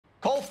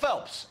Cole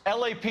Phelps,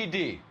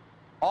 LAPD.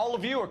 All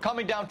of you are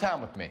coming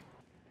downtown with me.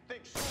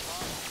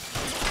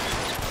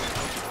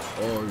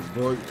 Oh,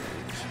 boy.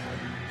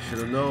 Should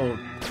have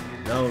known.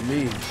 That was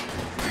me.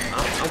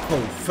 I'm Cole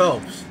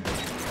Phelps.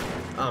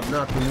 I'm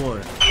not the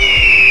one.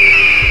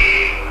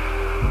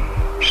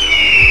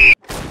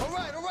 All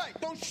right,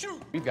 don't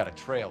shoot. We've got a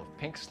trail of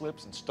pink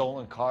slips and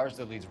stolen cars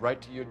that leads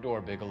right to your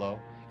door,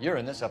 Bigelow. You're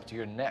in this up to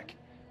your neck,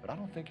 but I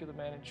don't think you're the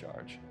man in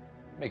charge.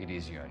 Make it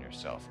easier on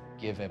yourself.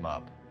 Give him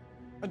up.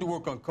 I do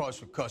work on cars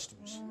for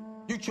customers.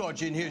 You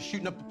charge in here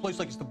shooting up the place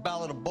like it's the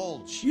Ballad of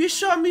Bulge. You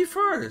shot me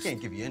first. Can't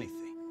give you anything.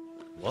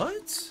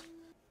 What?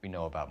 We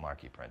know about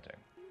marquee printing.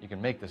 You can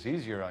make this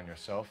easier on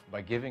yourself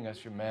by giving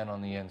us your man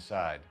on the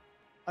inside.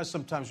 I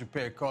sometimes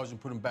repair cars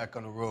and put them back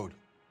on the road.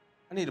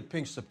 I need a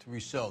pink slip to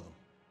resell them.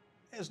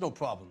 There's no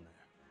problem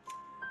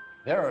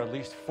there. There are at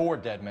least 4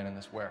 dead men in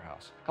this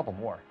warehouse. A couple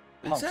more.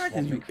 Punks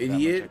Exactly, won't you make for that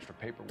much idiot. extra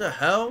paperwork. What the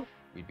hell?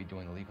 We'd be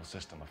doing the legal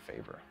system a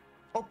favor.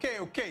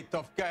 Okay,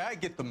 tough guy, I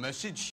get the message.